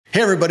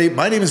Hey everybody,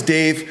 my name is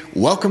Dave.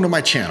 Welcome to my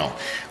channel.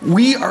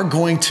 We are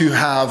going to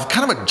have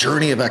kind of a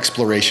journey of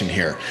exploration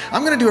here.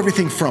 I'm going to do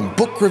everything from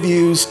book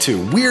reviews to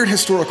weird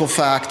historical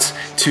facts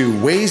to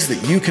ways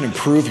that you can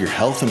improve your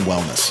health and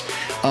wellness.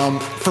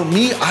 For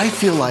me, I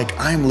feel like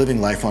I'm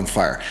living life on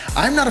fire.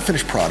 I'm not a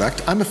finished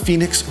product. I'm a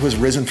phoenix who has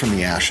risen from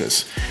the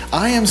ashes.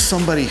 I am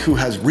somebody who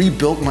has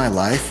rebuilt my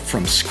life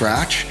from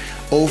scratch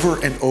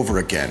over and over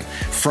again.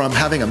 From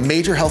having a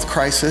major health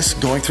crisis,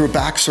 going through a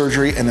back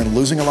surgery and then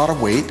losing a lot of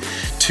weight,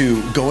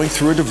 to going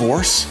through a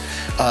divorce,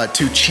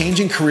 to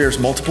changing careers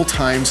multiple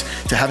times,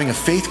 to having a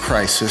faith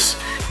crisis,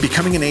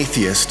 becoming an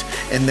atheist,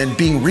 and then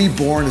being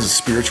reborn as a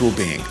spiritual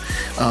being.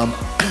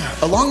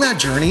 Along that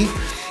journey,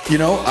 you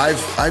know,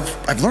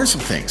 I've learned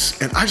some things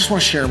and I just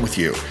want to share them with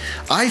you.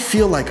 I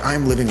feel like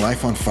I'm living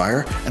life on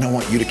fire and I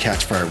want you to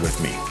catch fire with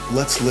me.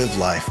 Let's live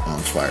life on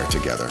fire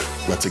together.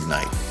 Let's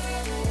ignite.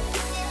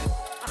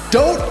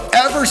 Don't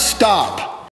ever stop